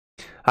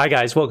Hi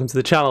guys, welcome to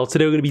the channel.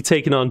 Today we're going to be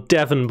taking on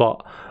Devon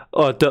Bot.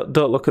 Oh,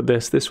 don't look at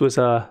this. This was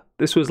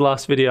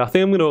last video. I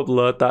think I'm going to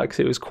upload that because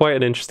it was quite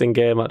an interesting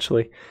game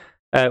actually.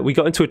 We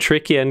got into a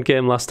tricky end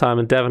game last time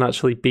and Devon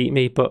actually beat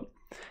me, but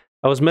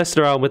I was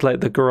messing around with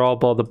like the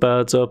grob or the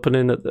birds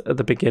opening at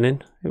the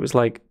beginning. It was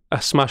like I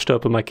smashed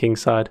open my king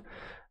side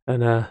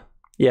and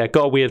yeah,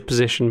 got a weird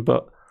position,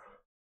 but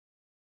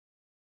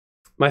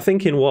my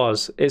thinking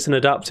was it's an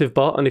adaptive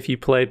bot, and if you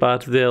play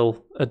bad,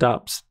 they'll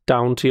adapt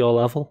down to your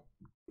level.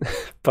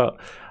 But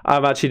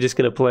I'm actually just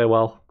going to play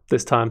well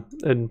this time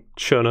and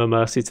show no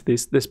mercy to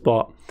this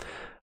bot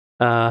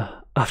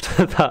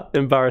after that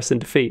embarrassing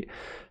defeat.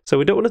 So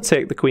we don't want to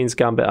take the Queen's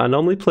Gambit. I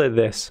normally play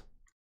this,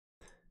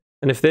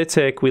 and if they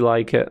take, we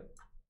like it.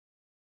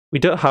 We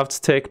don't have to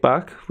take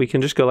back. We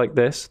can just go like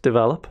this,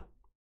 develop,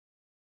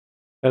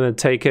 and then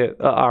take it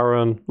at our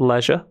own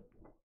leisure.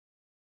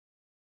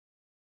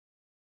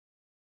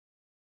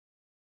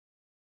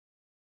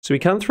 So we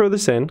can throw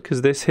this in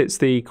because this hits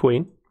the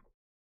Queen.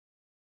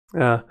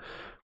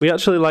 We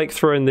actually like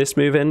throwing this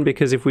move in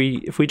because if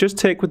we just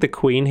take with the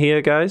Queen here,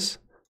 guys,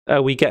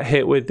 we get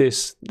hit with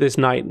this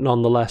knight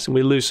nonetheless, and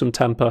we lose some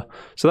temper.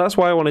 So that's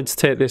why I wanted to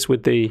take this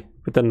with the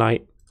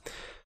knight.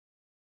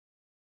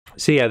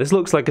 So yeah, this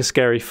looks like a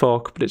scary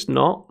fork, but it's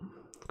not,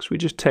 because we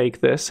just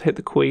take this, hit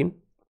the Queen.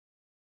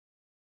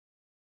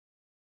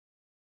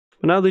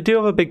 But now they do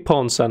have a big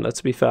pawn center,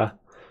 to be fair.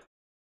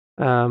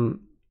 Yeah,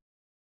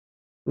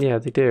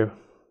 they do.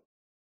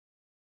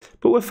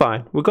 But we're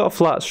fine. We've got a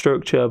flat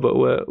structure, but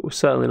we're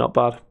certainly not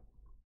bad.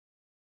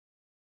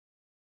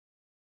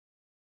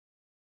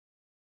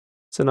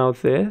 So now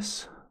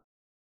this.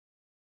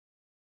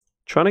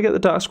 Trying to get the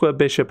dark square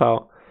bishop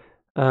out.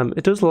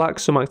 It does lack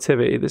some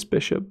activity, this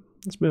bishop.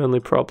 That's my only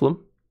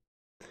problem.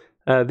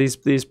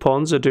 These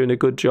pawns are doing a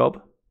good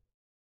job.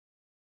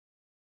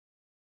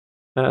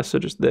 So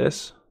just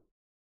this.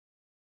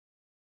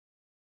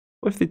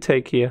 What if they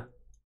take here?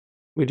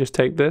 We just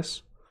take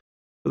this.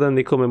 But then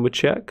they come in with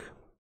check.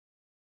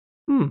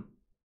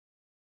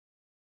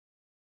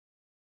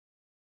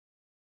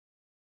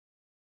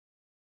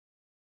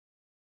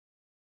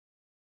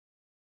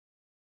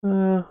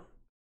 Have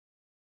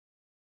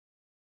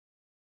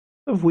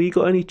we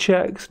got any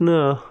checks?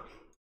 No.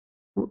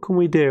 What can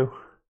we do?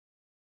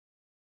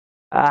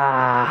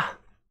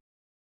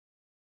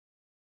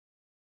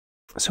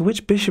 So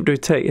which bishop do we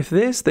take? If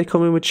this, they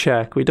come in with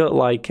check. We don't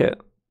like it.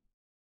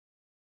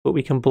 But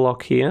we can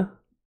block here.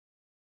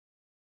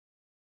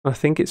 I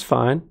think it's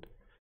fine.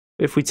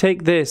 If we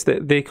take this,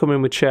 they come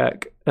in with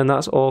check, and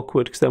that's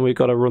awkward because then we've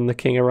got to run the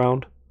king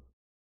around.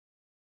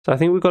 So I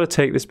think we've got to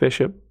take this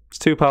bishop. It's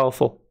too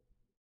powerful.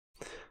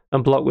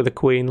 And block with a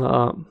queen like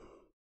that.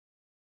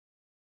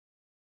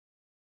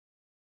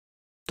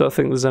 Don't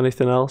think there's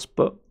anything else,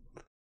 but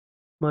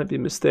might be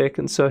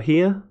mistaken. So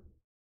here,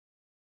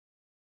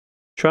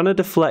 trying to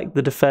deflect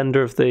the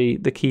defender of the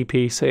key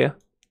piece here.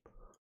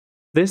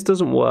 This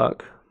doesn't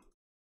work.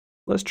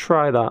 Let's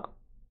try that.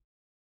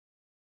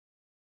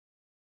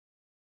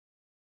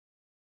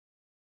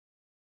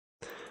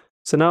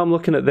 So now I'm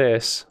looking at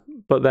this,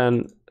 but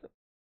then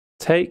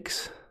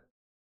takes.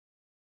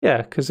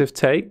 Yeah, because if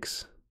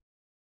takes,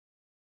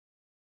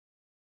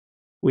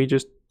 we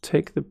just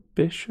take the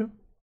bishop.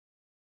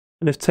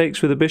 And if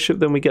takes with the bishop,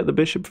 then we get the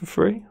bishop for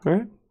free,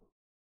 right?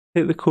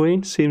 Hit the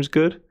queen, seems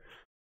good.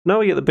 Now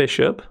we get the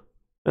bishop,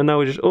 and now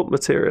we just up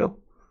material.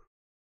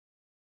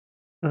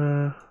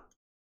 Are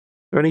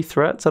there any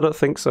threats? I don't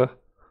think so.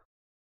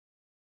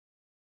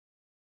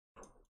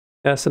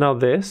 Yeah, so now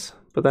this,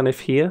 but then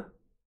if here,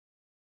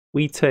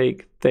 we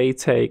take, they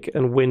take,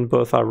 and win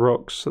both our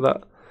rooks, so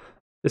that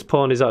this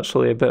pawn is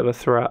actually a bit of a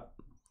threat.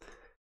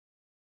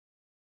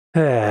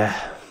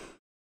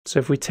 So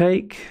if we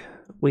take,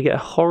 we get a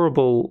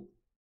horrible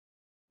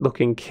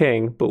looking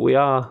king, but we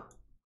are...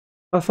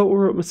 I thought we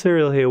were up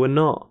material here, we're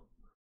not.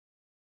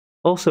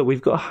 Also,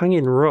 we've got a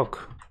hanging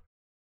rook.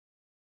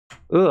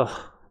 Ugh,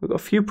 we've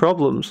got a few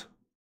problems.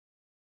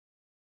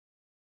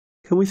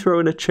 Can we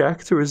throw in a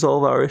check to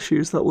resolve our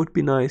issues? That would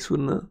be nice,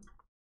 wouldn't it?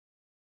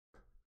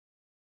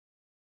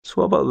 So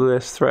what about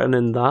this,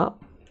 threatening that?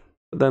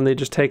 But then they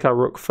just take our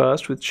rook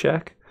first with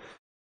check.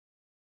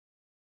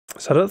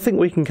 So I don't think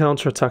we can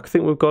counterattack. I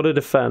think we've got to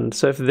defend.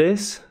 So if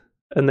this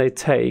and they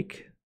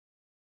take,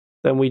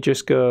 then we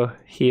just go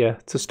here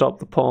to stop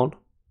the pawn.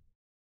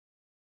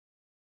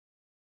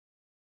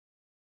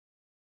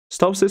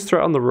 Stops this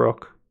threat on the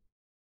rook.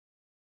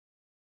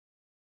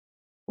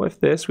 What if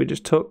this, we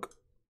just took?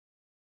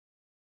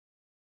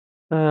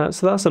 So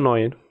that's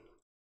annoying.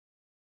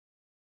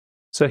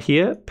 So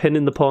here,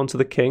 pinning the pawn to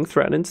the king,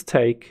 threatening to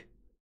take.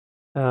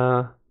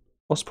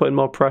 What's putting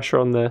more pressure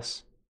on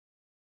this?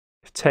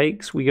 If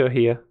takes, we go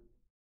here.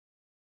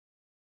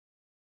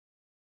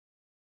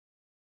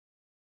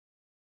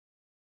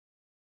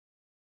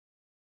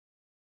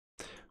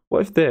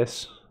 What if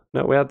this?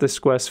 No, we had this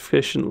square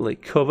sufficiently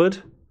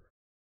covered.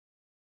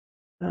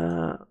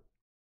 So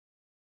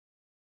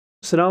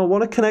now I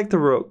want to connect the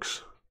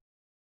rooks.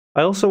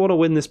 I also want to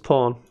win this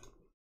pawn.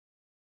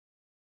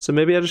 So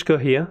maybe I just go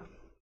here.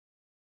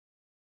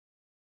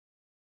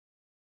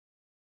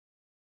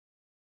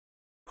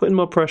 Putting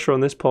more pressure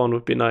on this pawn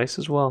would be nice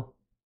as well.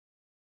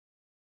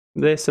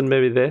 This and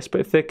maybe this,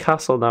 but if they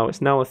castle now, it's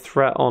now a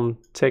threat on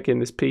taking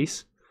this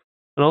piece.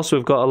 And also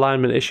we've got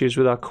alignment issues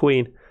with our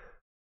queen.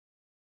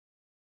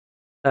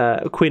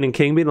 Queen and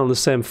king being on the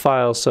same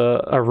file,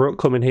 so a rook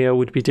coming here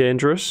would be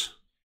dangerous.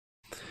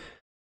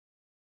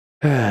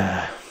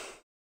 So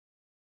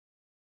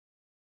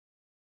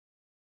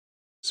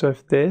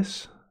if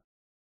this,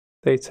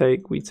 they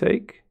take, we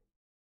take.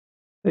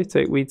 They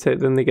take, we take,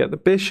 then they get the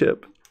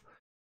bishop.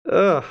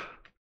 Ugh. I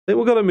think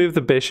we've got to move the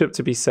bishop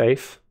to be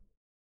safe.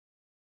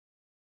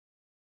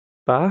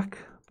 Back.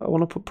 But I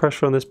want to put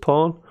pressure on this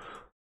pawn.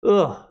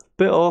 Ugh.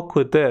 Bit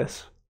awkward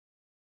this.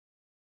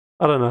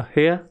 I don't know.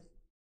 Here?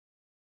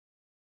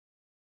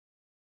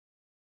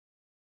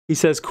 He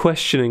says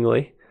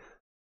questioningly.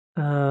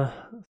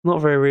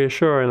 Not very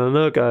reassuring, I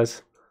know,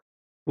 guys.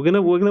 We're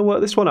gonna work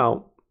this one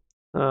out.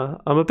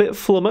 I'm a bit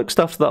flummoxed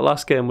after that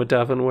last game with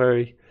Devon, where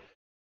he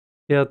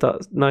had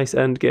that nice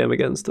end game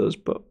against us.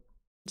 But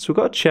so we've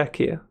got a check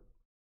here.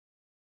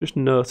 Just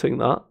noting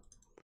that.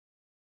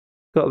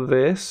 Got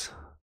this.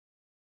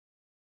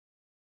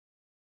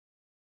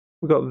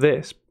 We got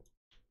this.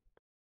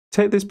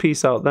 Take this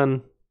piece out,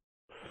 then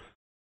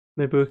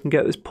maybe we can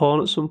get this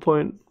pawn at some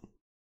point.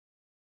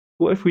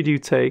 What if we do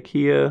take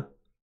here?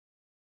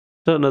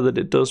 Don't know that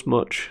it does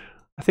much.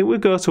 I think we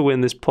go to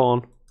win this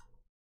pawn.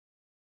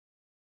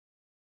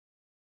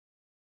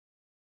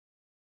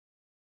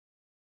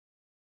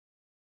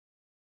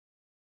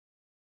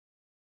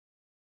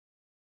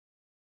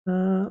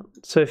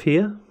 So if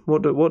here,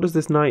 what does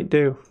this knight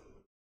do?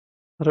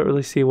 I don't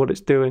really see what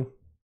it's doing.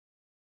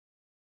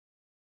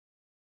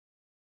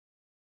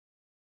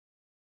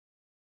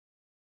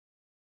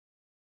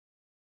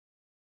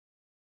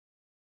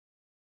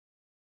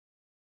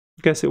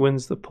 I guess it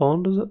wins the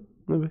pawn, does it?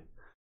 Maybe.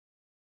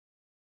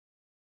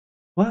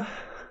 What?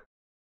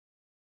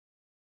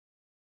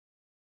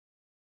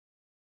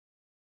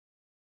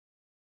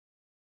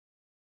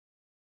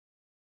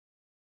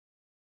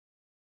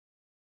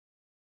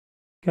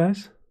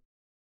 Guys?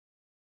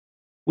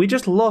 We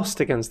just lost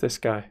against this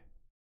guy.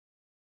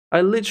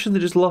 I literally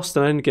just lost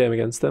an endgame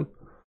against him.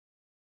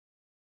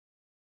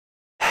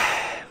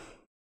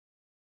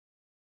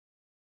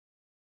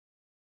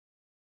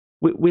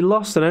 We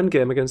lost an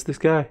endgame against this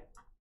guy.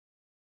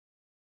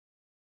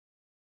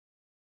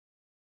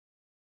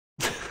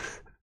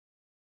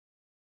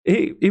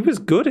 He was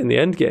good in the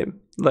endgame.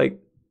 Like,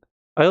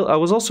 I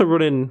was also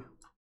running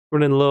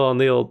low on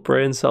the old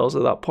brain cells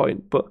at that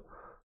point, but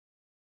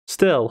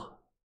still.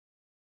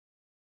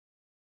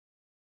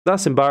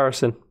 That's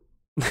embarrassing.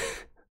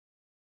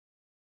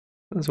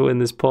 Let's win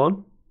this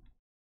pawn.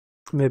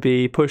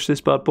 Maybe push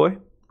this bad boy.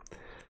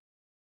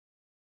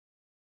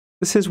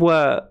 This is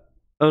where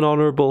an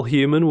honourable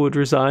human would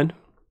resign.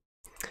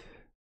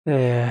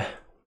 Yeah.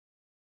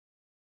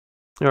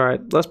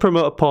 Alright, let's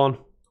promote a pawn.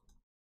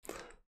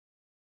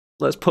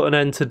 Let's put an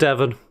end to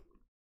Devon.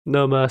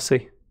 No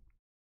mercy.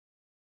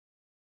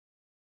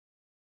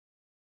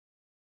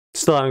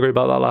 Still angry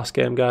about that last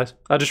game, guys.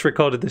 I just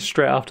recorded this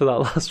straight after that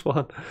last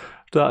one.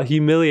 After that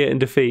humiliating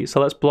defeat.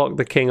 So let's block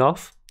the king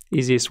off.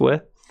 Easiest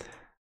way.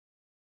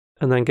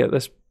 And then get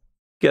this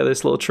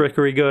little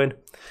trickery going.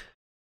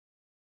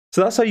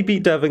 So that's how you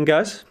beat Devon,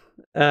 guys.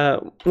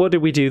 What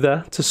did we do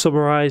there? To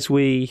summarise,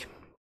 we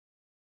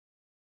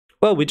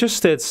just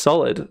stayed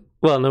solid.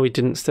 Well, no, we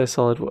didn't stay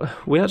solid.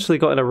 We actually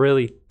got in a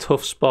really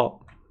tough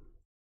spot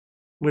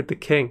with the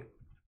king.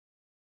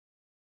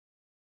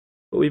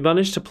 But we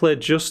managed to play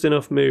just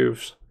enough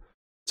moves.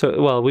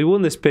 So, well, we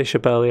won this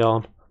bishop early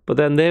on, but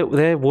then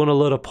they won a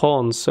lot of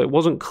pawns, so it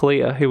wasn't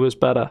clear who was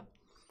better.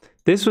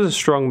 This was a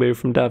strong move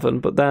from Devon,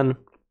 but then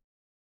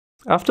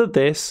after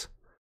this,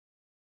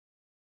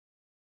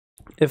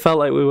 it felt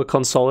like we were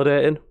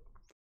consolidating.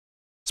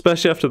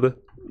 Especially after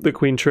the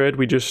queen trade,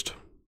 we just...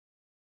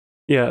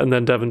 Yeah, and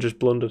then Devon just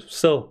blundered.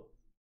 Still,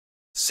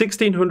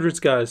 1600s,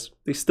 guys.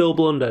 They still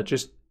blunder.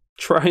 Just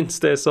try and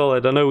stay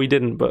solid. I know we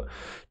didn't, but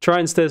try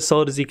and stay as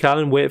solid as you can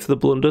and wait for the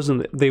blunders,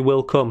 and they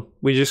will come.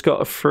 We just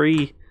got a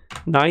free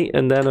knight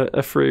and then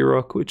a free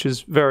rook, which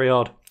is very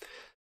odd.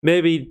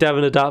 Maybe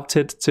Devon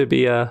adapted to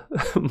be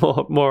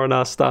more on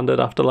our standard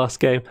after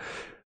last game.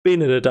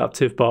 Being an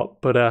adaptive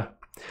bot. But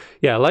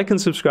yeah, like and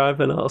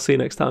subscribe, and I'll see you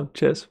next time.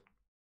 Cheers.